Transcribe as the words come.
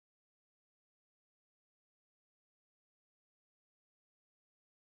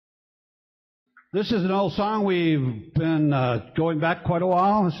This is an old song. We've been going back quite a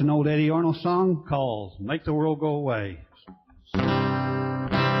while. It's an old Eddie Arnold song called Make the World Go Away.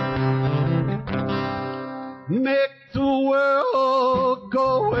 Make the world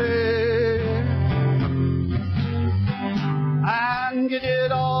go away and get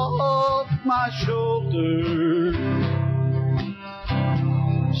it off my shoulders.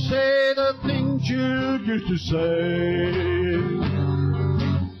 Say the things you used to say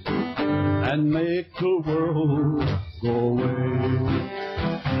and make the world go away.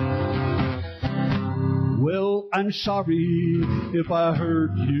 Well, I'm sorry if I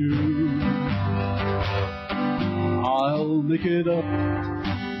hurt you. I'll make it up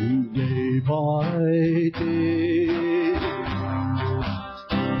day by day.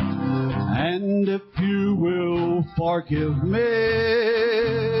 And if you will forgive me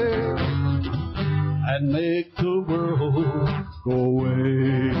and make the world go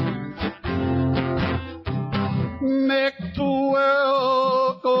away. Make the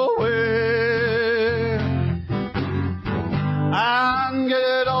world go away and get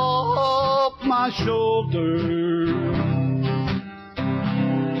it off my shoulders.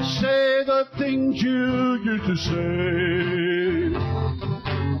 Say the things you used to say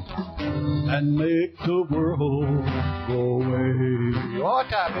and make the world go away. All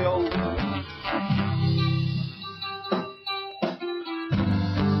right, Bill.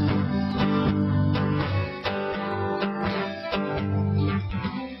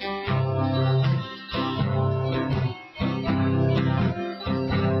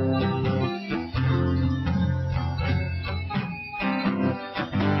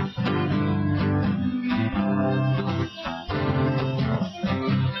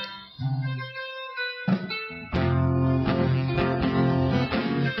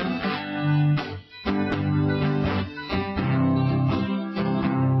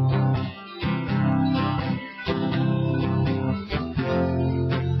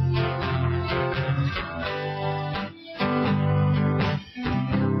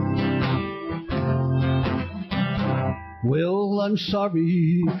 Well, I'm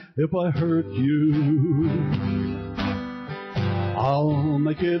sorry if I hurt you. I'll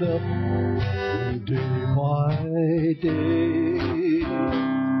make it up day by day.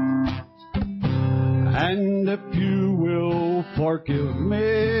 And if you will forgive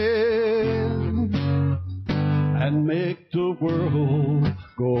me and make the world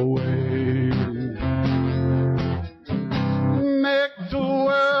go away. Make the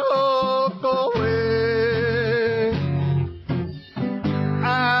world go away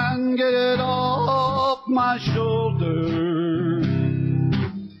and get it off my shoulders.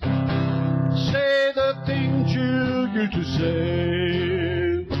 Say the things you used to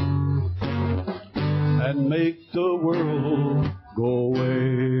say and make the world go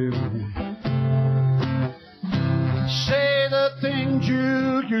away. Say the things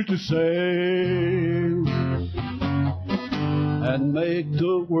you used to say and make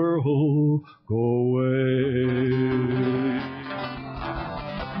the world go away.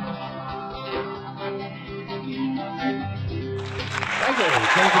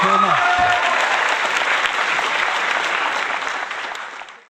 Thank you very much.